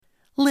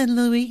Lynn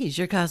Louise,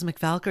 your Cosmic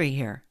Valkyrie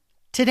here.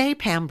 Today,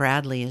 Pam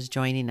Bradley is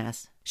joining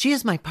us. She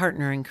is my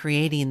partner in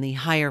creating the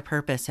Higher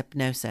Purpose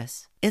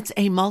Hypnosis. It's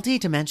a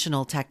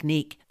multidimensional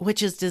technique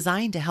which is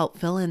designed to help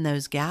fill in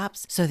those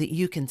gaps so that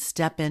you can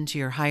step into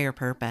your higher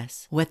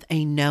purpose with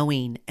a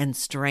knowing and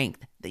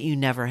strength that you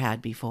never had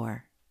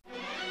before.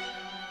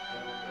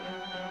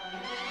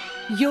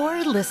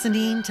 You're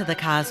listening to the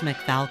Cosmic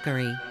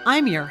Valkyrie.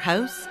 I'm your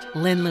host,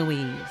 Lynn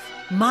Louise.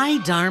 My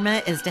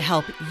dharma is to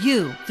help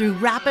you through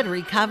rapid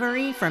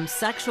recovery from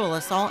sexual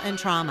assault and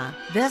trauma.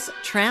 This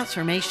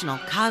transformational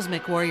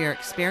cosmic warrior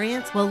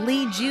experience will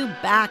lead you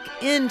back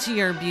into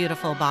your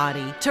beautiful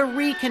body to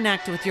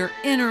reconnect with your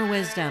inner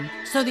wisdom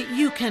so that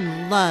you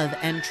can love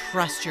and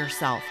trust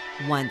yourself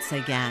once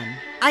again.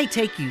 I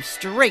take you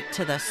straight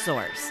to the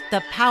source,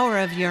 the power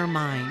of your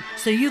mind,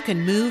 so you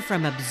can move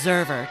from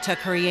observer to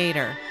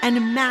creator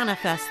and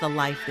manifest the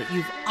life that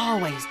you've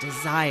always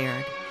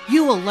desired.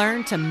 You will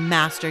learn to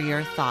master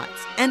your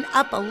thoughts and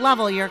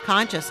up-level your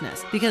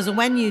consciousness, because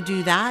when you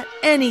do that,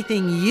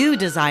 anything you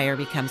desire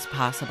becomes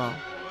possible.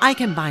 I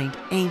combined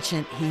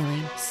ancient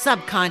healing,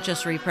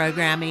 subconscious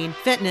reprogramming,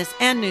 fitness,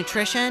 and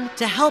nutrition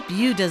to help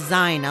you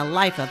design a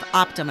life of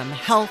optimum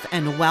health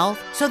and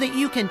wealth so that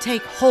you can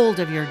take hold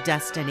of your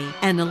destiny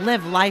and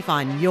live life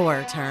on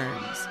your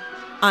terms.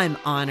 I'm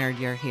honored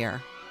you're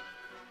here.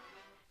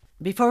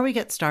 Before we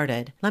get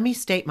started, let me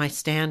state my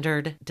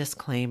standard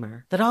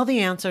disclaimer that all the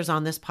answers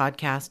on this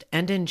podcast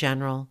and in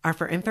general are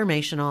for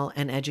informational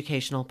and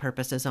educational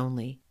purposes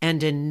only,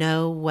 and in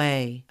no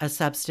way a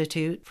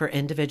substitute for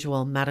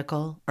individual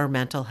medical or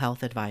mental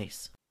health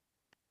advice.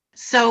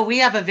 So we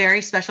have a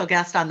very special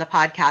guest on the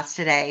podcast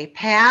today.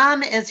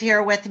 Pam is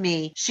here with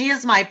me. She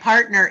is my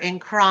partner in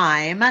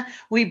crime.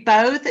 We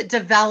both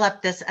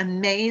developed this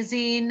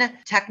amazing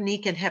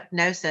technique in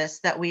hypnosis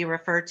that we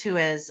refer to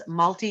as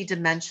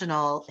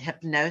multidimensional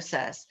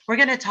hypnosis. We're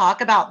going to talk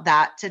about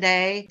that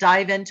today,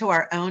 dive into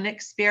our own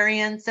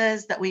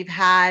experiences that we've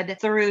had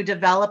through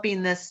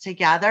developing this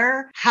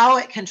together, how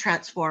it can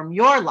transform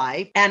your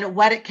life, and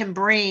what it can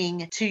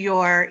bring to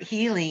your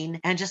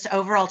healing and just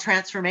overall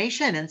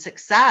transformation and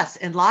success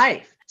in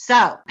life.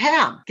 So,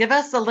 Pam, give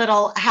us a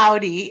little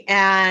howdy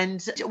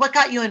and what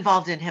got you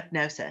involved in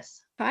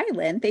hypnosis? Hi,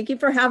 Lynn. Thank you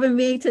for having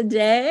me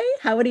today.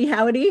 Howdy,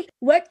 howdy.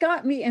 What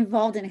got me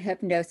involved in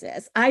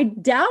hypnosis? I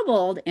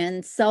dabbled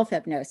in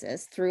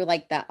self-hypnosis through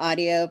like the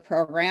audio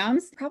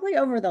programs, probably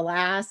over the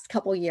last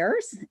couple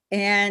years.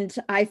 And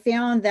I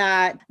found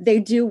that they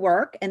do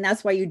work, and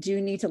that's why you do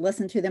need to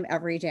listen to them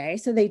every day.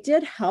 So they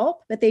did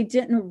help, but they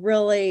didn't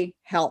really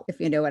help,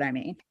 if you know what I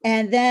mean.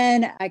 And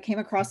then I came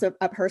across a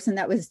person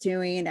that was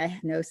doing a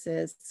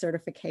hypnosis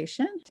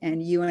certification,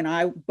 and you and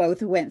I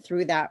both went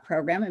through that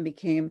program and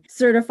became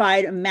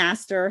certified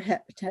master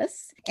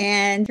hypnotists.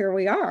 And here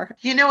we are.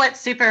 You know what's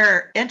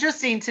super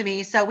interesting to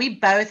me? So we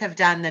both have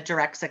done the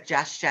direct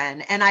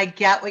suggestion, and I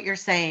get what you're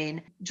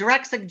saying.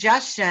 Direct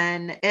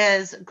suggestion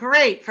is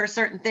great for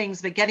certain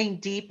things, but getting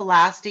deep,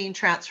 lasting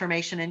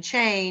transformation and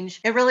change,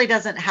 it really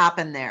doesn't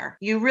happen there.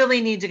 You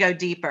really need to go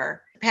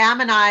deeper.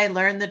 Pam and I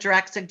learned the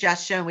direct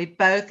suggestion. We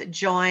both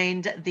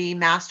joined the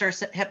master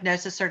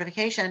hypnosis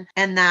certification,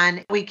 and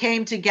then we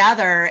came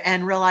together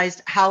and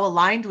realized how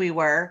aligned we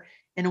were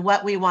in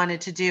what we wanted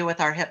to do with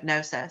our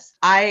hypnosis.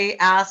 I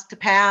asked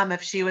Pam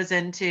if she was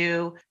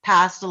into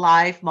past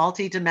life,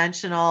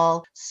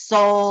 multidimensional,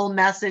 soul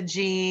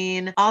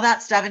messaging, all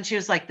that stuff. And she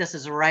was like, this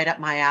is right up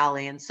my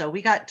alley. And so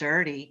we got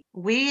dirty.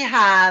 We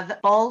have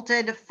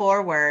bolted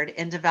forward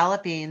in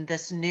developing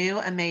this new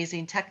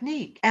amazing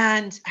technique,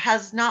 and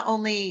has not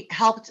only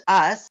helped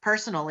us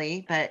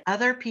personally, but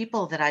other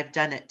people that I've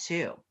done it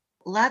to.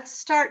 Let's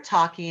start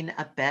talking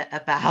a bit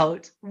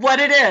about what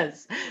it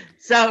is.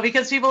 So,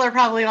 because people are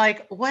probably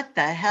like, what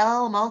the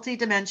hell,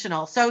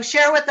 multidimensional? So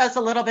share with us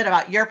a little bit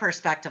about your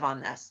perspective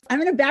on this. I'm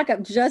going to back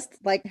up just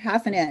like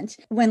half an inch.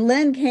 When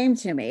Lynn came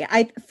to me,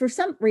 for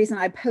some reason,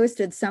 I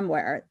posted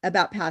somewhere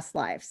about past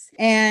lives,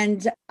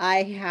 and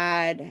I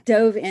had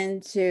dove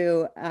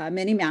into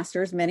many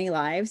masters, many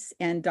lives,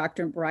 and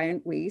Dr.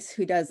 Brian Weiss,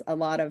 who does a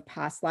lot of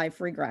past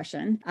life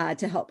regression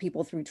to help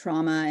people through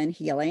trauma and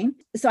healing.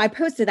 So I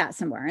posted that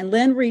somewhere, and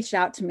Lynn reached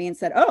out to me and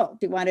said, oh,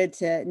 she wanted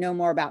to know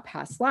more about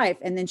past life.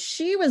 And then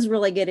she was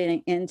really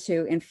getting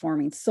into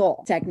informing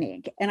soul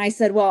technique. And I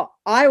said, well,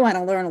 I want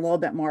to learn a little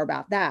bit more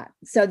about that.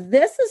 So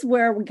this is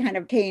where we kind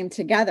of came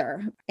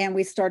together and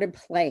we started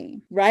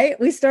playing, right?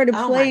 We started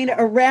playing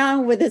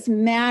around with this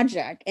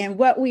magic. And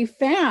what we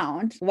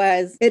found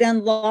was it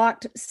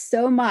unlocked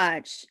so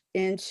much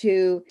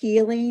into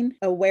healing,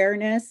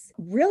 awareness,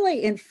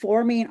 really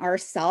informing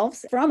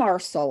ourselves from our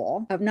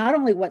soul of not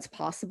only what's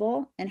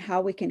possible and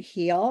how we can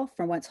heal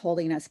from what's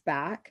holding us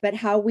back, but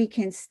how we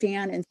can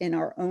stand in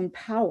our own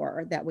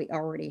power that we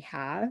already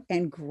have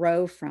and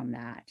grow from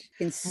that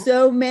in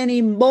so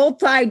many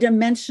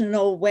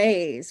multi-dimensional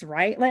ways,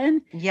 right,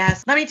 Lynn?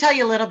 Yes. Let me tell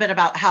you a little bit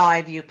about how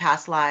I view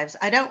past lives.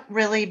 I don't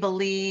really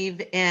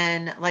believe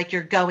in like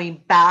you're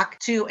going back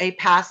to a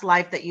past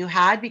life that you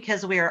had,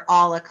 because we are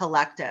all a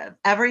collective.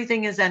 Every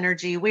everything is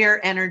energy. We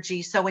are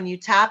energy. So when you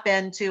tap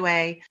into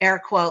a air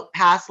quote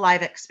past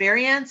life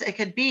experience, it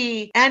could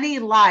be any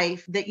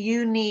life that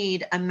you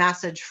need a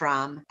message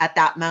from at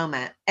that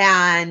moment.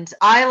 And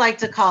I like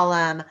to call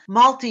them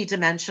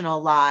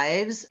multi-dimensional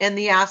lives in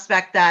the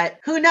aspect that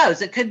who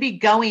knows, it could be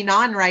going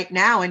on right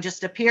now and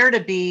just appear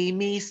to be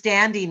me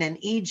standing in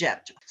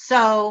Egypt.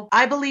 So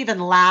I believe in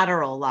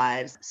lateral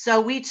lives.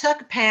 So we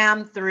took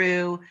Pam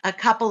through a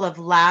couple of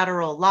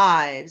lateral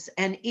lives,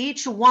 and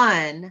each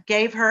one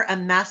gave her a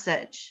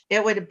message.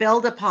 It would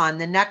build upon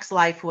the next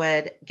life,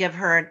 would give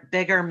her a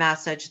bigger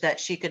message that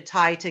she could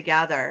tie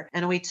together.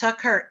 And we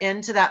took her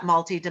into that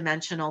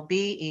multidimensional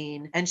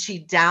being, and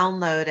she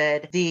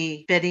downloaded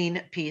the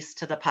fitting piece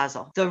to the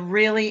puzzle. The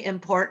really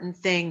important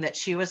thing that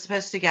she was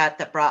supposed to get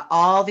that brought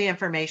all the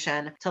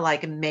information to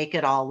like make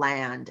it all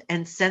land.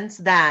 And since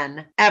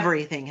then,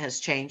 everything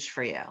has changed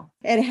for you.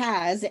 It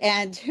has.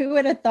 And who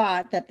would have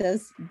thought that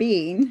this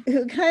being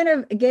who kind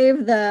of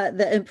gave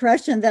the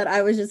impression that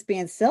I was just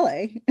being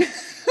silly.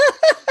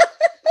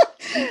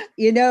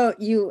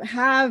 You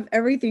have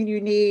everything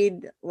you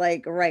need,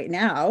 like right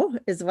now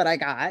is what I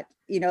got.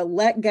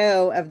 Let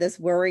go of this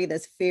worry,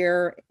 this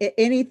fear,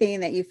 anything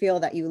that you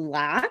feel that you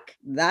lack.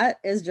 That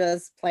is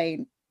just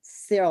plain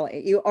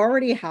silly. You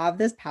already have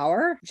this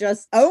power.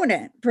 Just own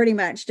it, pretty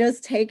much.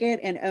 Just take it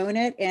and own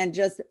it and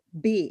just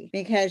be,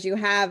 because you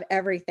have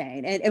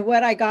everything. And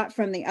what I got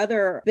from the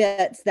other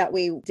bits that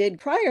we did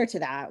prior to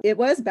that, it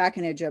was back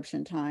in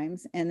Egyptian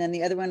times. And then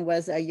the other one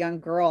was a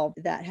young girl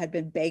that had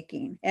been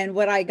baking. And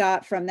what I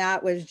got from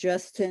that was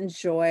just to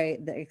enjoy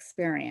the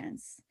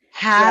experience.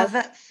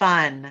 Have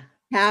fun.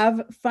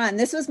 Have fun.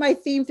 This was my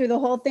theme through the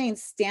whole thing.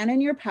 Stand in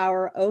your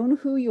power, own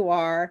who you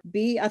are,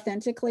 be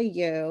authentically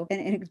you,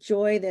 and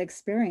enjoy the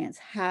experience.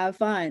 Have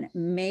fun.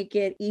 Make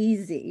it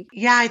easy.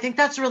 Yeah, I think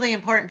that's really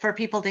important for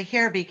people to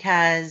hear,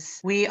 because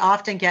we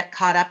often get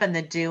caught up in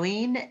the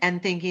doing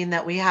and thinking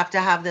that we have to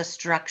have this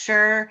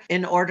structure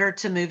in order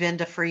to move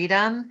into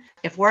freedom.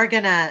 If we're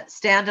going to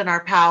stand in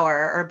our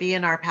power or be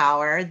in our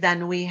power,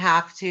 then we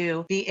have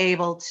to be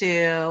able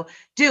to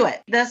do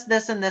it. This,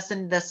 and this,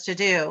 and this to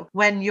do.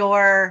 When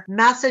your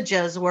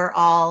messages were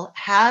all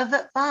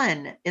have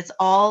fun, it's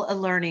all a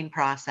learning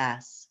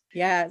process.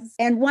 Yes.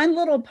 And one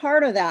little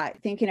part of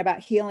that, thinking about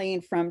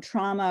healing from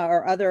trauma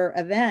or other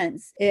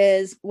events,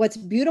 is what's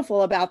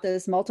beautiful about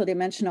this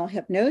multidimensional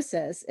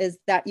hypnosis is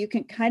that you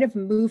can kind of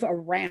move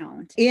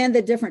around in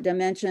the different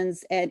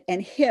dimensions and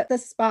hit the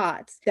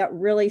spots that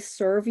really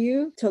serve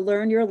you to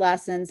learn your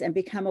lessons and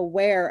become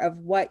aware of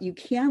what you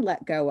can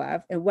let go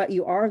of and what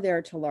you are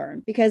there to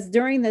learn. Because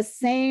during the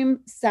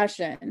same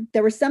session,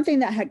 there was something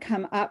that had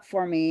come up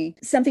for me,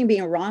 something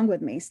being wrong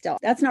with me still.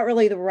 That's not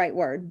really the right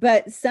word,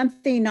 but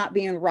something not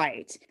being right.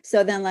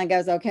 So then Len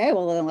goes, okay,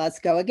 well, then let's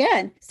go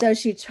again. So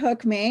she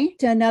took me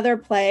to another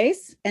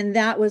place, and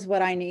that was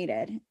what I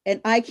needed.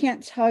 And I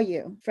can't tell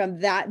you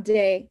from that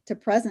day to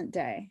present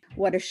day,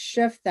 what a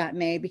shift that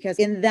made, because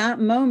in that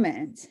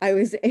moment, I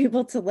was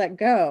able to let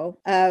go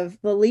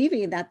of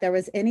believing that there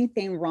was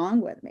anything wrong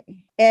with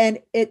me. And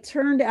it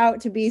turned out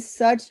to be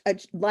such a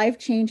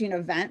life-changing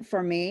event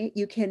for me.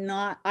 You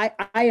cannot, I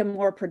am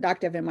more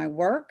productive in my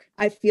work.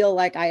 I feel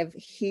like I have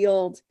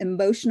healed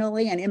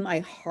emotionally and in my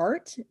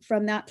heart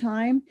from that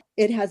time.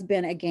 It has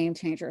been a game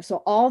changer.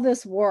 So all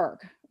this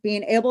work,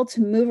 being able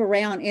to move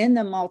around in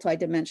the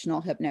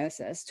multidimensional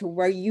hypnosis to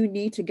where you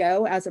need to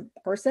go as a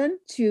person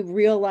to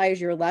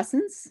realize your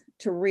lessons,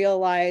 to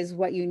realize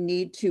what you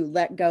need to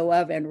let go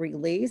of and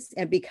release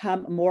and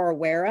become more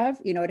aware of,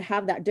 to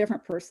have that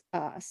different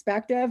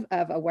perspective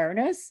of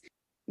awareness,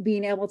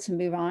 being able to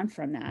move on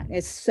from that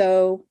is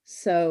so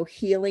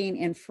healing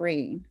and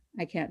freeing.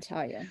 I can't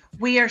tell you.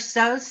 We are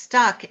so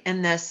stuck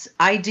in this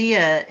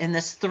idea, in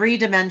this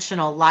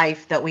three-dimensional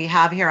life that we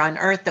have here on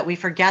Earth, that we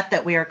forget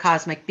that we are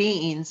cosmic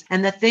beings.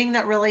 And the thing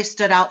that really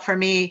stood out for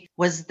me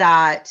was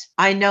that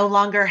I no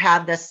longer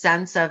had this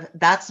sense of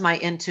that's my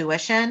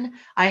intuition.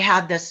 I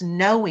had this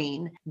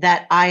knowing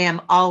that I am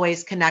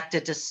always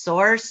connected to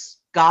Source,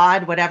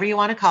 God, whatever you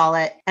want to call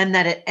it, and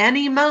that at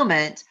any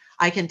moment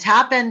I can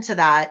tap into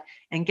that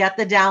and get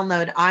the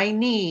download I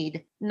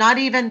need, not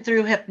even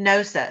through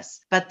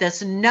hypnosis, but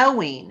this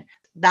knowing,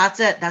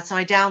 that's it. That's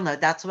my download.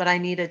 That's what I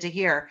needed to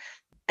hear,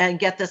 and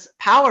get this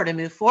power to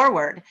move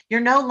forward. You're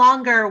no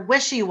longer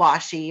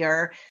wishy-washy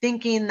or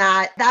thinking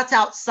that that's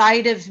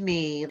outside of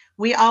me.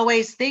 We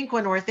always think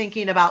when we're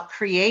thinking about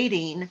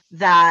creating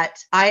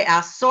that I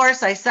ask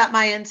Source, I set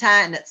my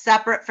intent and it's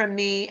separate from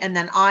me. And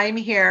then I'm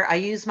here, I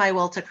use my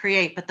will to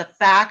create. But the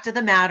fact of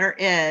the matter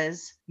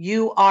is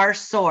you are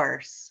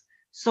Source.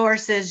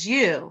 Source is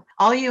you.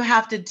 All you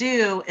have to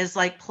do is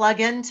like plug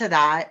into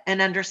that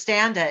and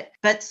understand it.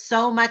 But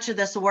so much of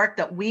this work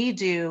that we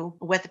do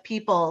with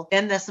people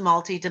in this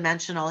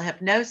multidimensional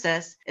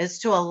hypnosis is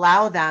to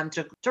allow them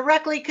to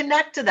directly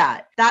connect to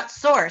that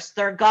source,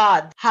 their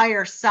God,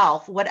 higher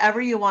self, whatever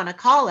you want to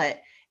call it.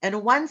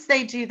 And once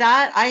they do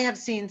that, I have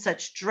seen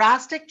such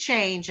drastic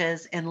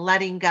changes in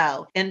letting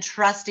go, in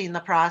trusting the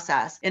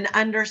process, in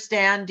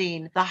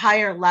understanding the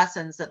higher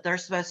lessons that they're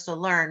supposed to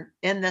learn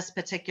in this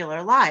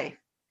particular life.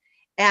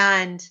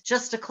 And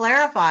just to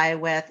clarify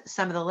with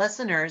some of the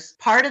listeners,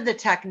 part of the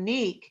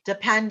technique,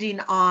 depending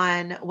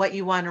on what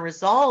you want to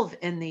resolve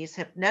in these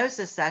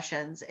hypnosis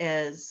sessions,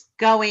 is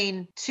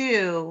going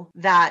to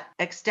that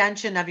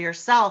extension of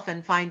yourself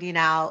and finding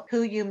out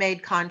who you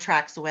made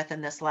contracts with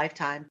in this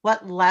lifetime,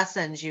 what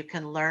lessons you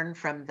can learn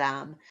from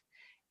them.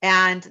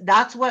 And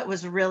that's what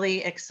was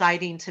really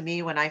exciting to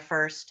me when I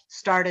first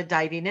started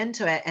diving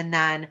into it, and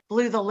then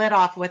blew the lid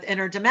off with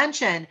Inner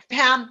Dimension.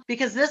 Pam,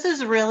 because this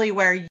is really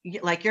where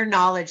your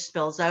knowledge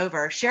spills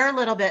over. Share a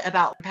little bit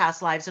about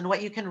past lives and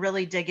what you can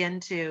really dig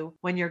into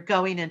when you're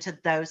going into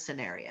those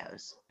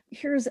scenarios.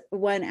 Here's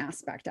one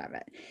aspect of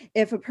it.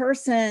 If a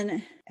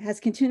person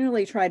has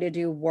continually tried to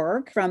do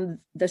work from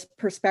this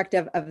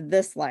perspective of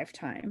this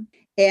lifetime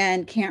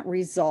and can't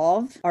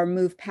resolve or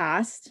move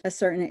past a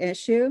certain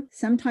issue,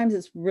 sometimes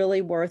it's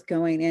really worth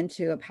going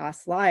into a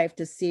past life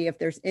to see if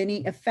there's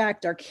any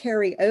effect or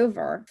carry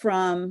over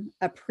from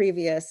a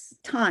previous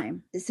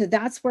time. So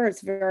that's where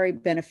it's very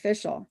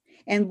beneficial.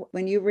 And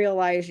when you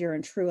realize you're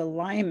in true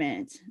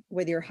alignment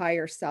with your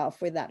higher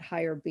self, with that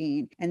higher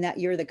being, and that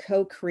you're the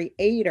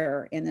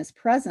co-creator in this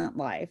present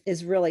life,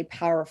 is really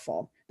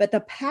powerful. But the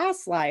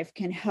past life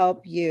can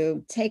help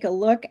you take a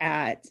look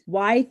at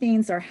why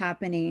things are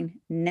happening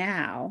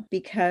now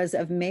because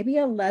of maybe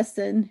a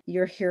lesson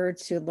you're here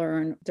to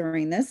learn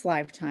during this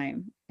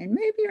lifetime. And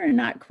maybe you're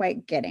not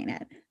quite getting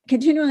it.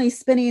 Continually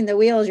spinning the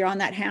wheels, you're on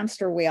that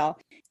hamster wheel.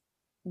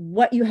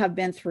 What you have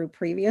been through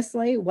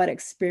previously, what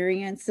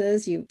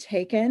experiences you've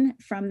taken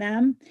from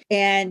them,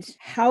 and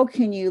how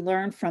can you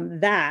learn from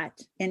that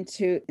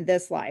into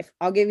this life?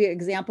 I'll give you an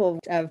example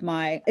of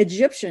my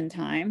Egyptian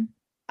time.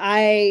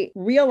 I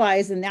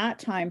realized in that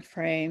time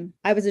frame,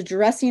 I was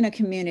addressing a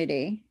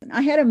community.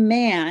 I had a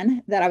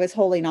man that I was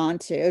holding on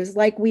to. It was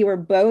like we were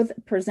both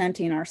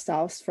presenting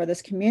ourselves for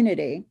this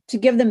community to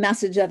give the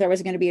message that there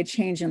was going to be a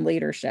change in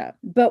leadership.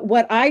 But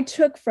what I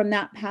took from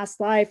that past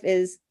life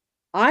is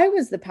I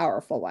was the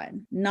powerful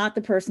one, not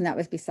the person that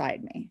was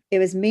beside me. It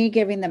was me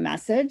giving the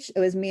message. It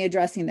was me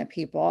addressing the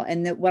people.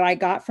 And what I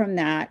got from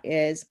that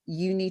is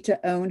you need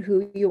to own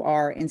who you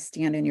are and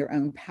stand in your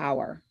own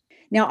power.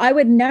 Now, I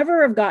would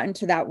never have gotten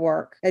to that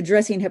work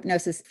addressing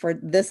hypnosis for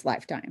this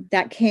lifetime.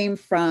 That came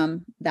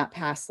from that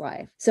past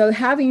life. So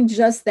having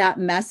just that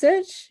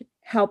message,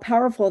 how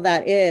powerful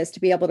that is to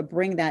be able to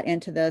bring that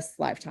into this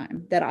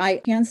lifetime, that I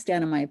can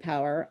stand in my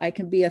power, I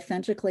can be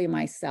authentically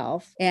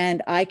myself,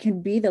 and I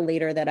can be the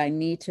leader that I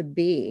need to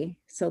be.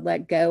 So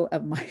let go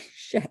of my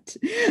shit,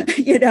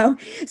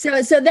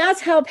 So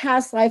that's how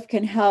past life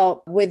can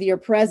help with your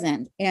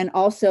present, and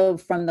also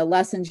from the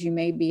lessons you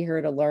may be here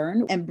to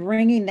learn and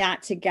bringing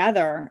that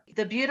together.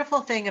 The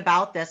beautiful thing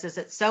about this is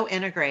it's so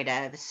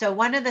integrative. So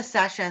one of the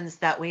sessions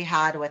that we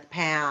had with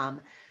Pam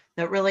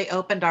that really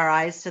opened our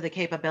eyes to the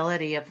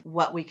capability of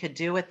what we could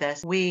do with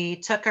this, we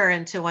took her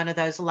into one of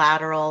those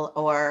lateral,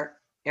 or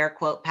air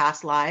quote,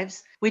 past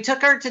lives. We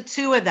took her to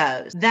 2 of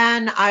those.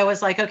 Then I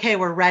was like, okay,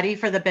 we're ready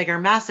for the bigger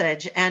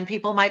message. And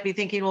people might be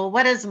thinking, well,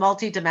 what is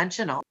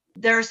multidimensional?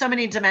 There are so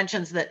many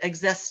dimensions that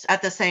exist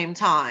at the same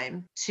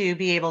time to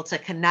be able to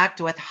connect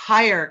with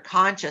higher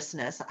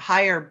consciousness,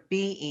 higher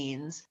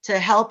beings, to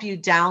help you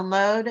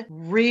download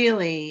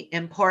really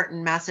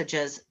important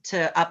messages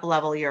to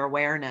up-level your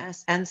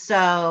awareness. And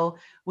so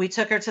we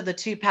took her to the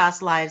 2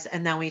 past lives,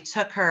 and then we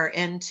took her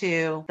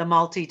into the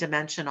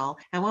multidimensional.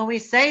 And when we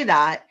say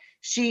that,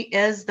 she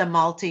is the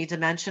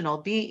multi-dimensional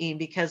being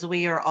because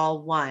we are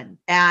all one.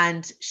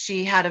 And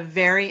she had a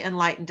very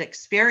enlightened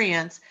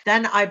experience.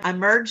 Then I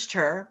emerged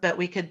her, but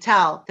we could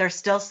tell there's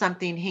still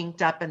something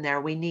hinked up in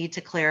there. We need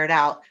to clear it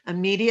out.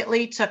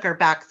 Immediately took her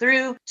back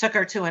through, took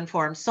her to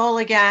Informed Soul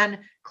again,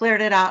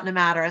 cleared it out in a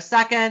matter of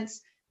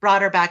seconds,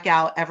 brought her back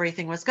out.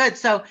 Everything was good.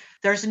 So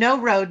there's no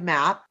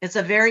roadmap. It's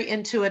a very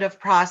intuitive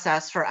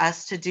process for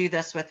us to do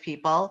this with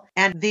people.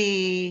 And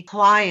the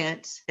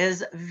client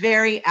is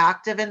very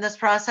active in this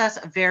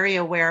process, very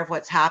aware of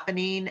what's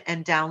happening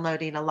and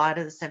downloading a lot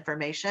of this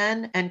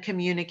information and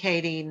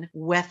communicating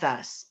with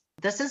us.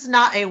 This is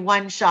not a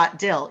one-shot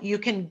deal. You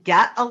can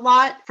get a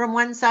lot from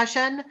one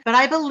session, but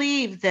I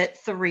believe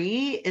that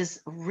 3 is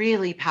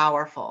really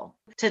powerful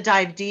to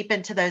dive deep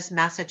into those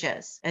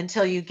messages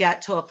until you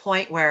get to a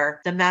point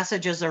where the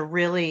messages are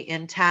really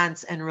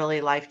intense and really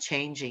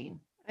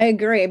life-changing. I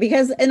agree,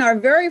 because in our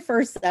very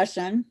first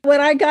session,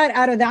 what I got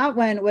out of that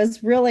one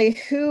was really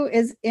who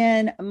is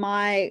in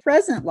my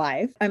present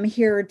life I'm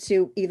here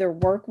to either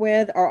work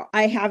with or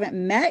I haven't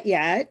met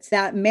yet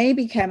that may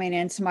be coming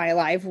into my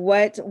life.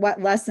 What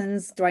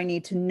lessons do I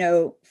need to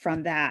know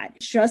from that?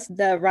 Just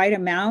the right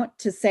amount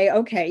to say,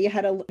 okay, you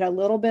had a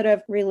little bit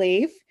of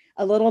relief,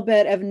 a little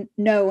bit of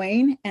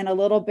knowing, and a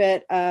little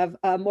bit of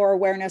more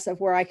awareness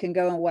of where I can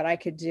go and what I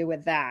could do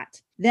with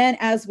that. then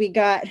as we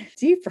got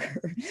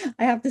deeper,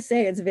 I have to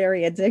say it's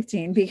very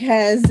addicting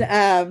because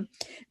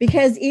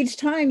each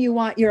time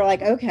you're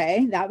like,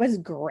 okay, that was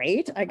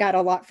great. I got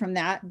a lot from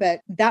that,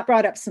 but that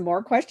brought up some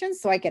more questions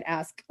so I could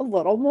ask a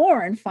little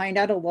more and find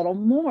out a little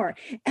more.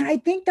 And I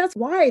think that's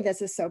why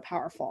this is so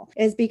powerful,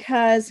 is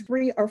because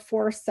 3 or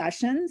 4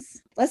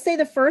 sessions, let's say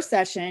the first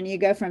session, you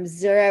go from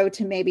 0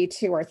 to maybe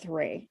 2 or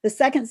 3. The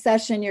second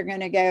session, you're going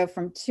to go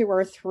from 2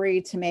 or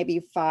 3 to maybe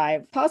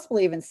 5,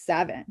 possibly even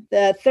 7.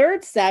 The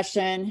third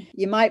session,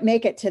 you might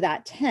make it to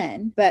that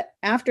 10, but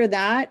after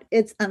that,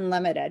 it's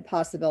unlimited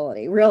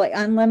possibility, really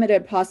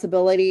unlimited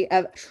possibility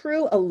of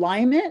true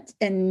alignment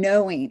and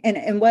knowing.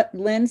 And what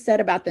Lynn said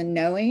about the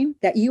knowing,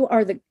 that you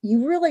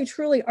really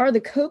truly are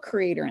the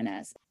co-creator in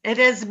this. It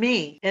is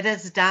me. It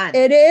is done.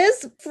 It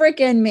is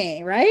freaking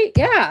me, right?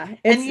 Yeah.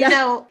 And you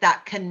know,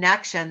 that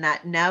connection,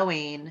 that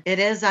knowing, it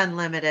is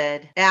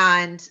unlimited.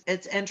 And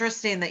it's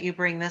interesting that you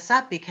bring this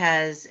up,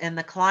 because in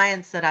the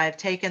clients that I've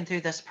taken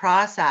through this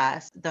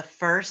process, the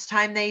first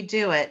time they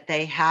do it,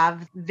 they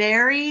have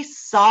very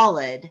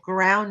solid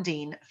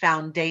grounding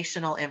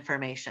foundational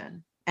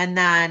information. And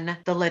then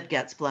the lid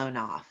gets blown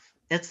off.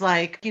 It's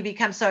like you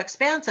become so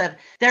expansive.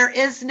 There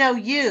is no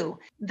you.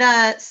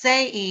 The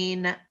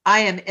saying, I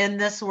am in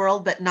this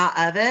world, but not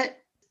of it,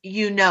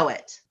 you know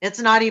it. It's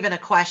not even a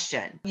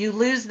question. You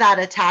lose that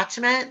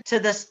attachment to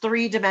this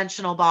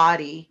 3-dimensional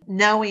body,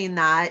 knowing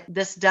that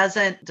this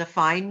doesn't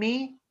define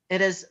me. It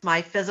is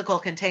my physical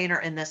container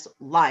in this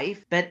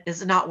life, but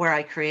it's not where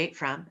I create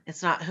from.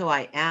 It's not who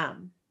I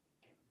am.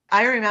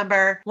 I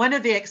remember one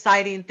of the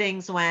exciting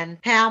things when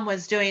Pam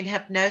was doing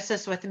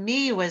hypnosis with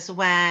me was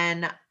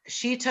when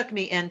she took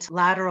me into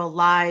lateral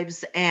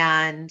lives,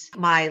 and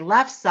my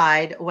left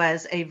side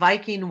was a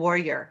Viking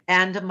warrior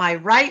and my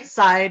right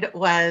side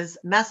was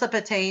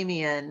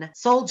Mesopotamian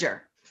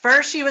soldier.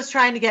 First, she was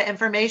trying to get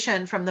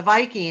information from the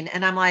Viking,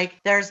 and I'm like,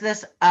 there's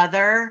this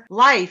other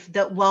life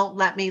that won't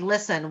let me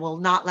listen, will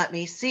not let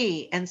me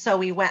see. And so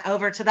we went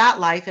over to that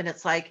life, and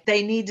it's like,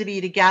 they need to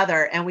be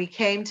together. And we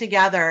came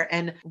together,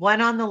 and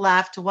one on the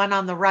left, one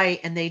on the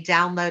right, and they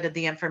downloaded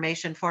the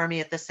information for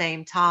me at the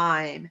same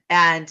time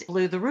and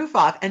blew the roof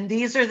off. And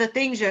these are the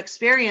things you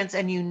experience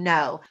and you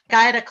know.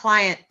 I had a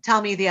client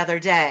tell me the other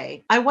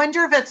day, I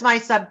wonder if it's my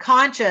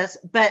subconscious,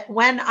 but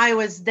when I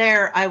was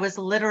there, I was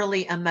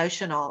literally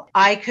emotional.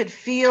 I could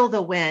feel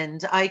the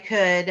wind. I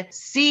could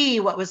see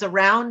what was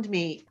around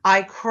me.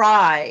 I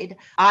cried.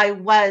 I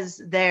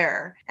was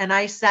there. And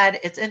I said,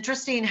 it's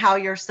interesting how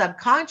your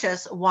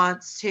subconscious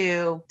wants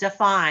to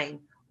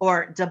define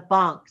or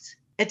debunk.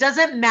 It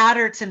doesn't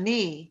matter to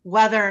me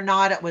whether or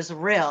not it was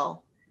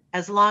real,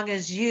 as long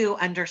as you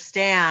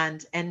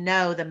understand and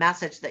know the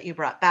message that you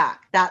brought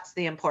back. That's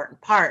the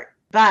important part.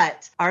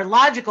 But our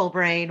logical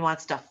brain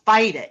wants to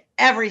fight it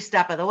every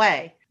step of the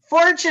way.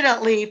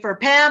 Fortunately for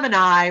Pam and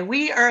I,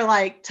 we are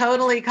like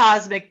totally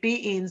cosmic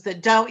beings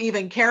that don't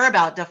even care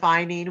about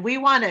defining. We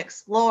want to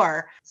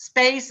explore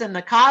space and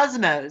the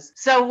cosmos.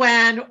 So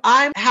when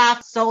I'm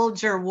half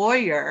soldier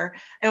warrior,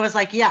 it was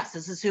like, yes,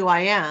 this is who I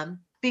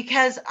am.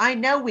 Because I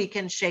know we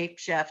can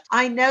shapeshift.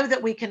 I know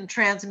that we can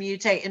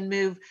transmutate and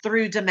move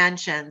through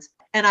dimensions.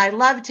 And I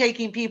love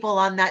taking people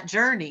on that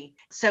journey.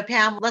 So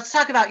Pam, let's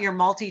talk about your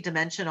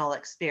multidimensional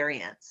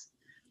experience,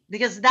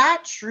 because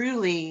that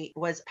truly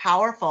was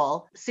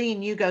powerful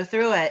seeing you go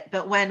through it.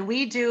 But when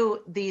we do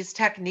these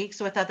techniques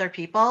with other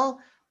people,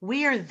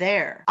 we are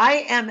there.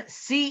 I am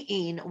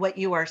seeing what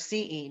you are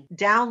seeing,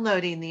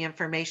 downloading the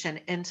information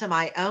into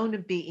my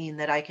own being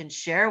that I can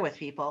share with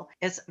people.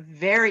 It's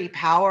very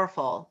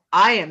powerful.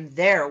 I am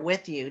there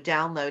with you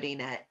downloading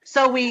it.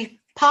 So we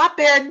pop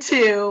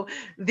into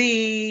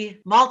the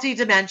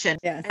multi-dimension,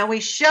 yes, and we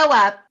show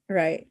up.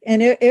 Right.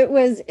 And it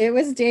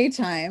was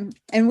daytime,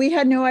 and we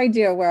had no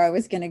idea where I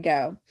was going to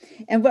go.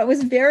 And what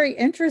was very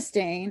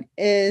interesting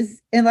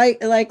is, and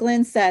like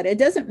Lynn said, it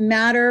doesn't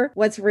matter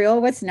what's real,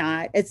 what's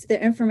not. It's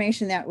the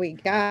information that we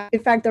got.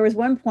 In fact, there was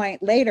one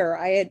point later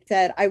I had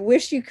said, I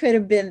wish you could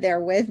have been there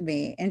with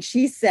me. And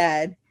she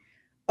said,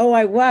 oh,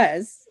 I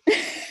was.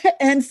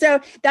 And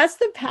so that's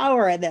the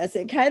power of this.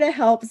 It kind of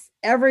helps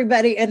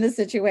everybody in the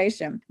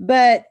situation.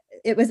 But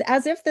it was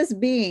as if this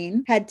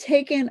being had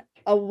taken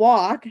a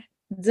walk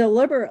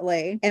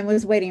deliberately and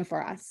was waiting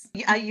for us.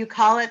 You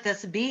call it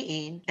this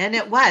being, and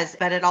it was,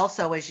 but it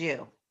also was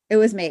you. It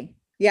was me.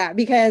 Yeah,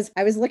 because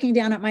I was looking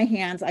down at my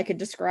hands. I could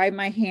describe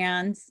my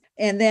hands,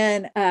 and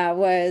then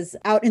was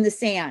out in the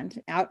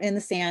sand,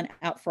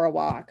 out for a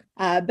walk.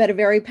 But a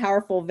very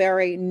powerful,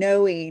 very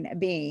knowing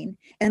being.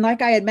 And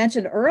like I had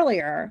mentioned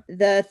earlier,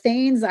 the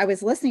things I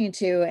was listening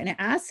to and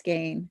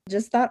asking,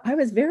 just thought I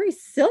was very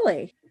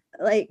silly.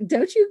 Like,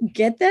 don't you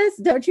get this?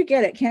 Don't you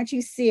get it? Can't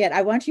you see it?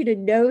 I want you to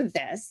know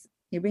this.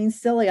 You're being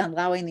silly on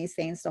allowing these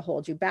things to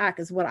hold you back,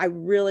 is what I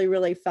really,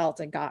 really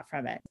felt and got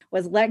from it.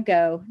 Was let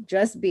go,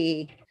 just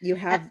be.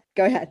 Go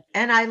Go ahead.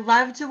 And I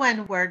loved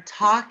when we're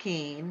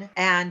talking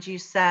and you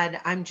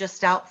said, I'm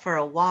just out for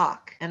a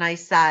walk. And I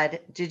said,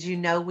 did you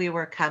know we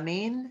were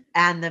coming?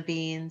 And the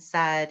being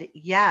said,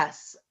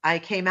 yes, I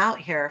came out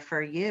here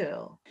for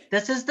you.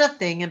 This is the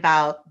thing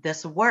about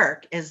this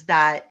work is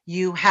that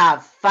you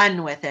have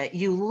fun with it.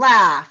 You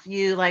laugh,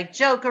 you like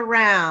joke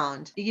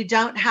around. You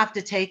don't have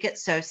to take it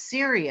so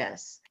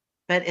serious.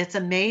 But it's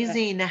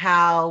amazing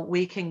how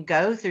we can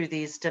go through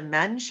these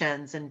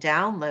dimensions and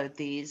download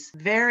these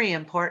very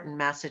important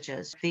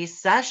messages. These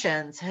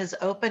sessions has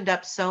opened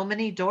up so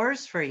many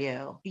doors for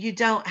you. You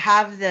don't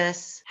have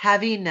this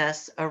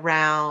heaviness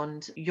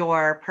around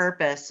your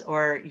purpose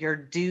or your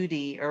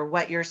duty or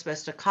what you're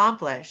supposed to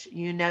accomplish.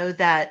 You know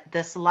that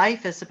this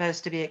life is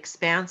supposed to be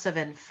expansive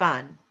and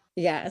fun.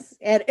 Yes.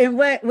 And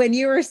when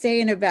you were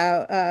saying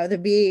about the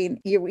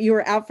being, you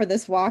were out for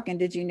this walk and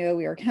did you know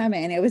we were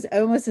coming? It was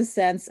almost a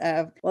sense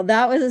of, well,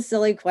 that was a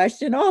silly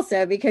question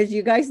also, because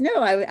you guys know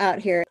I'm out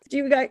here. Do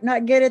you guys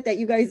not get it that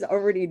you guys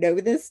already know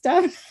this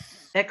stuff?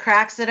 It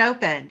cracks it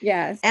open.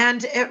 Yes.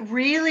 And it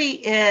really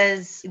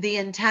is the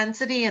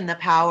intensity and the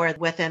power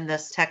within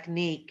this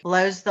technique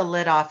blows the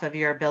lid off of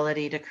your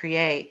ability to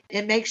create.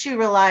 It makes you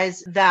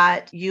realize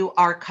that you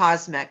are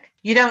cosmic.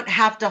 You don't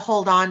have to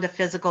hold on to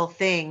physical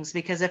things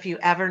because if you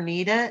ever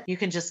need it, you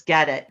can just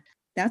get it.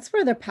 That's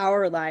where the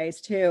power lies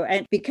too.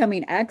 And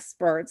becoming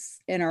experts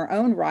in our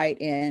own right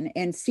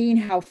and seeing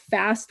how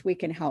fast we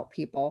can help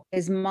people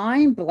is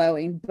mind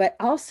blowing. But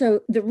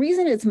also the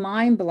reason it's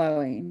mind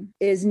blowing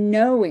is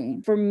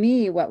knowing for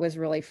me what was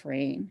really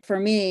freeing. For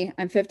me,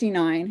 I'm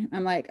 59.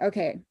 I'm like,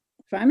 okay,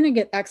 if I'm going to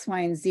get X,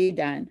 Y, and Z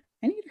done,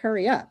 I need to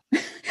hurry up.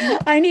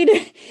 I need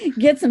to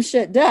get some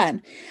shit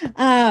done.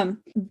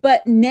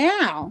 But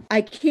now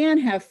I can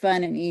have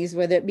fun and ease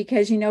with it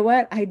because you know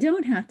what? I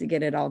don't have to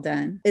get it all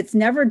done. It's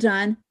never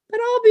done, but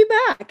I'll be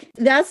back.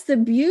 That's the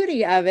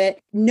beauty of it.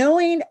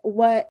 Knowing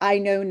what I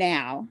know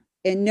now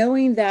and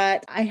knowing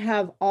that I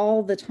have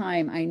all the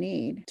time I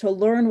need to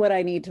learn what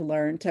I need to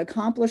learn, to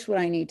accomplish what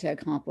I need to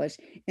accomplish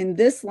in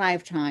this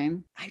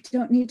lifetime, I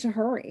don't need to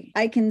hurry.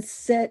 I can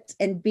sit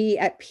and be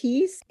at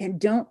peace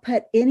and don't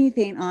put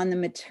anything on the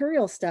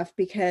material stuff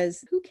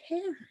because who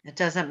cares? It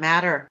doesn't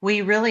matter.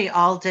 We really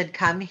all did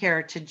come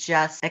here to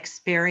just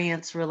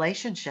experience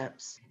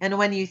relationships. And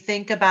when you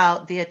think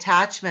about the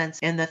attachments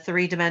in the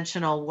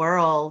three-dimensional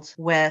world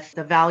with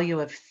the value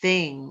of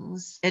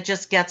things, it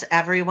just gets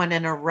everyone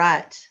in a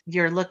rut.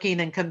 You're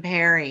looking and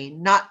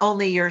comparing not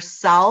only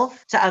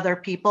yourself to other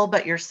people,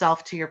 but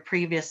yourself to your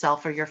previous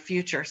self or your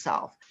future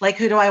self. Like,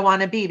 who do I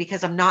want to be?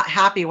 Because I'm not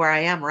happy where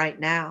I am right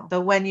now.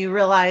 But when you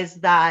realize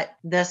that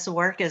this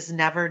work is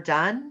never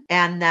done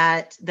and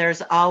that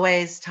there's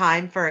always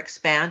time for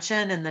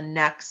expansion in the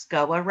next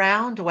go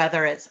around,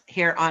 whether it's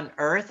here on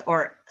Earth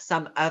or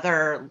some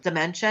other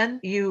dimension,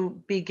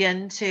 you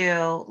begin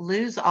to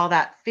lose all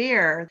that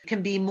fear,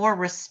 can be more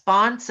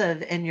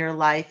responsive in your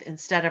life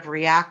instead of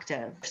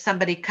reactive. If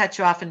somebody cuts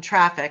you off in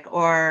traffic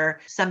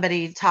or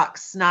somebody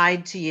talks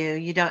snide to you,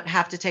 you don't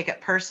have to take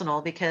it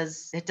personal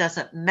because it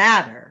doesn't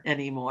matter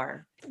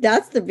anymore.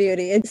 That's the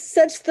beauty. It's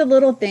such the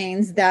little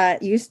things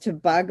that used to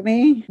bug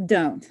me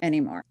don't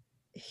anymore.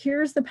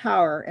 Here's the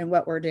power in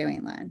what we're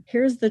doing, Len.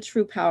 Here's the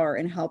true power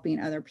in helping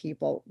other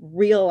people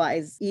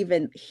realize,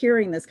 even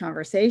hearing this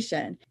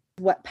conversation,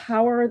 what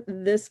power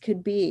this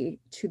could be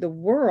to the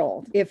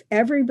world if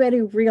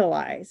everybody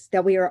realized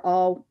that we are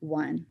all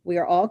one, we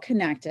are all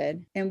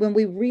connected. And when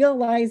we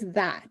realize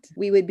that,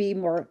 we would be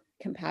more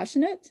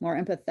compassionate, more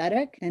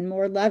empathetic, and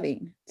more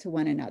loving to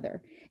one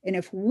another. And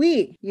if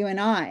we, you and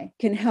I,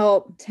 can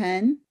help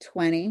 10,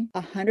 20,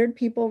 100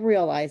 people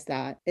realize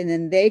that, and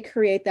then they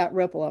create that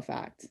ripple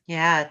effect.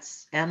 Yeah,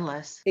 it's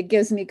endless. It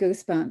gives me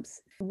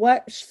goosebumps.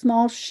 What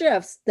small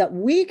shifts that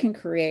we can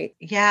create.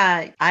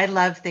 Yeah, I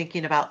love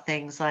thinking about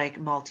things like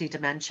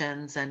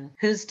multi-dimensions, and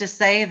who's to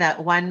say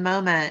that one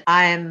moment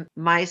I'm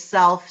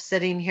myself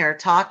sitting here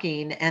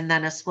talking and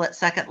then a split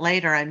second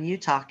later I'm you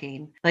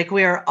talking. Like,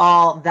 we are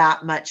all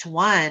that much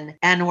one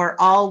and we're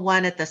all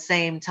one at the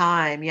same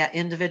time, yet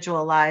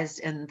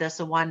individualized in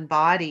this one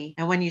body.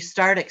 And when you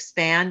start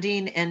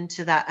expanding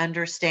into that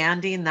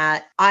understanding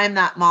that I'm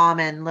that mom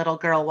and little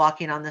girl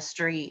walking on the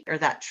street, or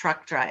that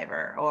truck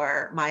driver,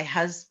 or my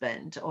husband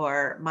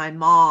or my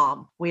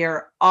mom, we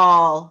are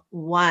all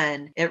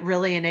one. It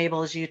really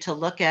enables you to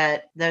look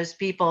at those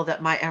people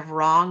that might have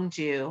wronged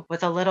you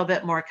with a little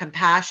bit more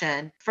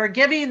compassion,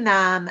 forgiving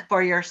them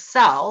for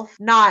yourself,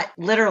 not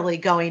literally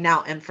going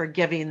out and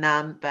forgiving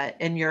them, but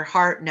in your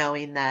heart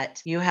knowing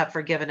that you have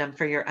forgiven them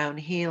for your own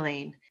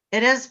healing.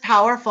 It is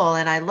powerful,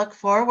 and I look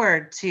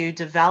forward to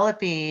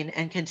developing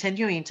and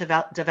continuing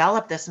to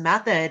develop this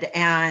method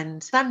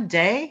and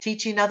someday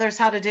teaching others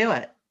how to do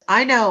it.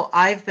 I know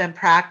I've been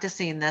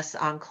practicing this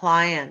on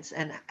clients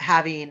and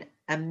having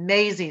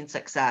amazing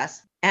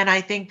success. And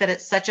I think that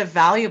it's such a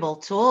valuable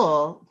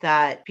tool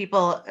that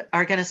people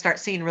are going to start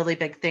seeing really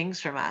big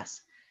things from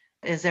us.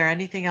 Is there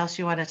anything else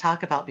you want to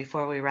talk about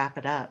before we wrap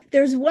it up?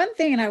 There's one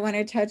thing I want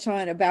to touch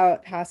on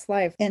about past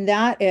life, and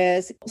that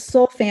is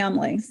soul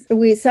families.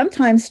 We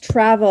sometimes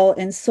travel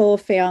in soul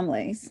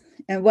families.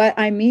 And what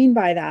I mean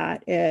by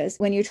that is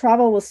when you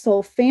travel with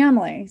soul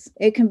families,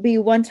 it can be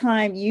one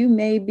time you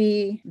may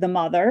be the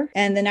mother,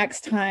 and the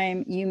next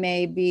time you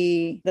may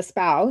be the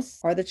spouse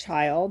or the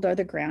child or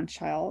the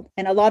grandchild.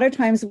 And a lot of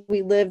times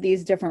we live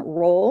these different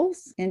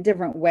roles in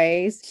different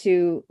ways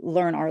to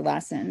learn our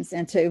lessons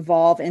and to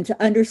evolve and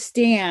to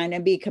understand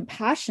and be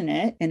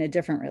compassionate in a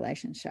different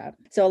relationship.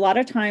 So a lot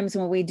of times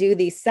when we do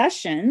these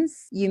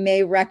sessions, you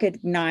may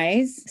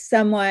recognize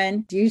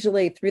someone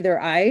usually through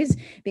their eyes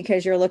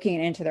because you're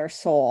looking into their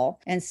soul.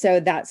 And so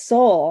that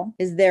soul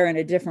is there in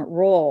a different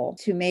role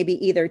to maybe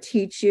either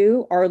teach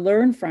you or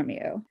learn from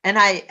you. And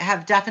I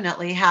have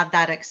definitely had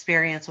that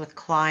experience with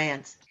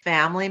clients.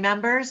 Family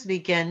members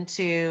begin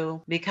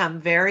to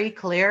become very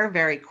clear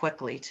very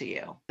quickly to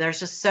you. There's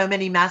just so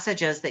many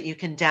messages that you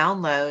can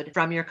download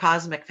from your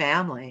cosmic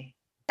family.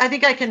 I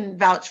think I can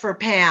vouch for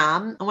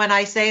Pam when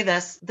I say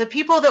this. The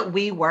people that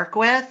we work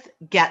with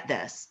get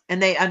this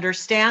and they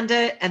understand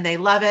it and they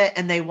love it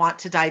and they want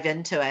to dive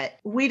into it.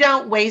 We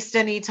don't waste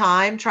any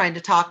time trying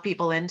to talk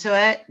people into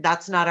it.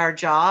 That's not our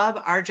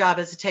job. Our job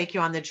is to take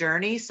you on the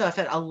journey. So if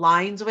it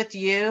aligns with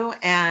you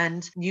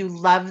and you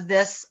love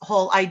this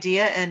whole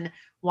idea and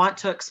want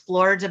to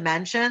explore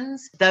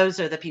dimensions, those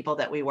are the people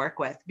that we work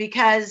with,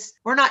 because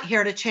we're not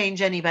here to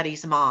change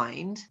anybody's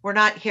mind. We're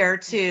not here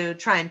to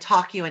try and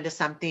talk you into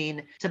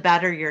something to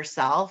better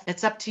yourself.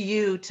 It's up to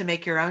you to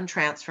make your own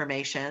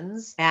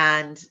transformations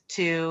and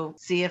to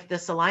see if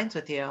this aligns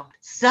with you.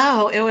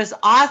 So it was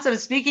awesome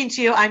speaking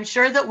to you. I'm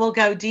sure that we'll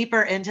go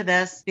deeper into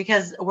this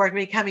because we're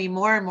becoming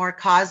more and more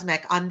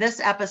cosmic. On this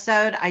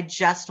episode, I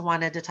just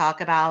wanted to talk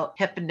about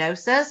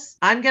hypnosis.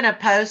 I'm going to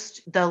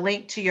post the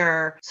link to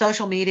your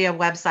social media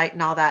website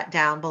and all that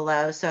down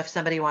below. So if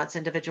somebody wants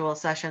individual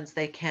sessions,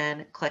 they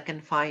can click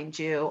and find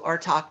you or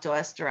talk to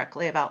us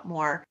directly about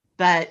more.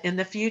 But in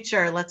the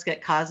future, let's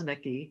get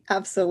cosmic-y.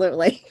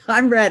 Absolutely.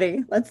 I'm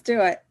ready. Let's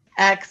do it.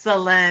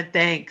 Excellent.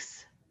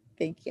 Thanks.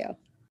 Thank you.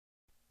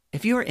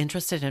 If you are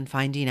interested in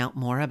finding out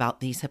more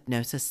about these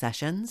hypnosis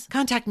sessions,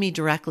 contact me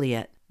directly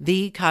at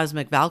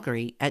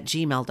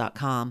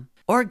thecosmicvalkyrie@gmail.com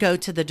or go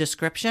to the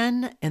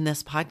description in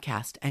this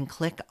podcast and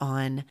click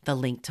on the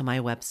link to my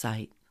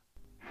website.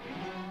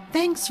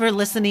 Thanks for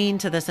listening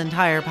to this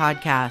entire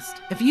podcast.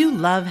 If you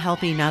love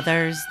helping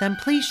others, then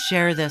please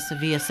share this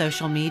via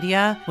social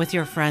media with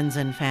your friends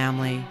and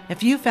family.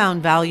 If you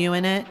found value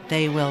in it,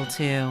 they will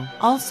too.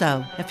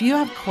 Also, if you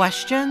have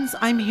questions,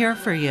 I'm here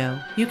for you.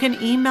 You can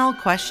email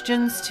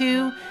questions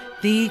to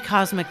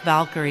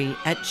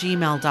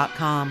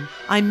thecosmicvalkyrie@gmail.com.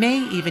 I may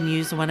even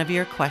use one of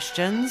your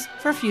questions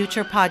for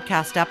future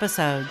podcast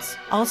episodes.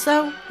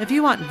 Also, if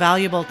you want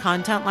valuable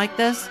content like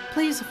this,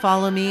 please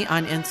follow me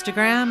on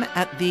Instagram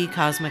at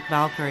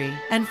thecosmicvalkyrie.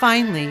 And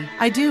finally,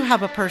 I do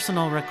have a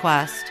personal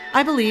request.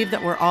 I believe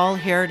that we're all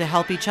here to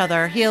help each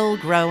other heal,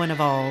 grow, and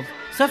evolve.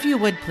 So if you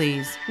would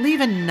please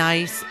leave a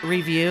nice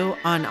review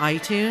on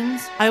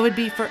iTunes, I would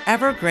be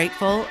forever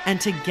grateful, and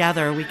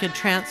together we could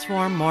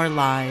transform more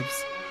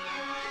lives.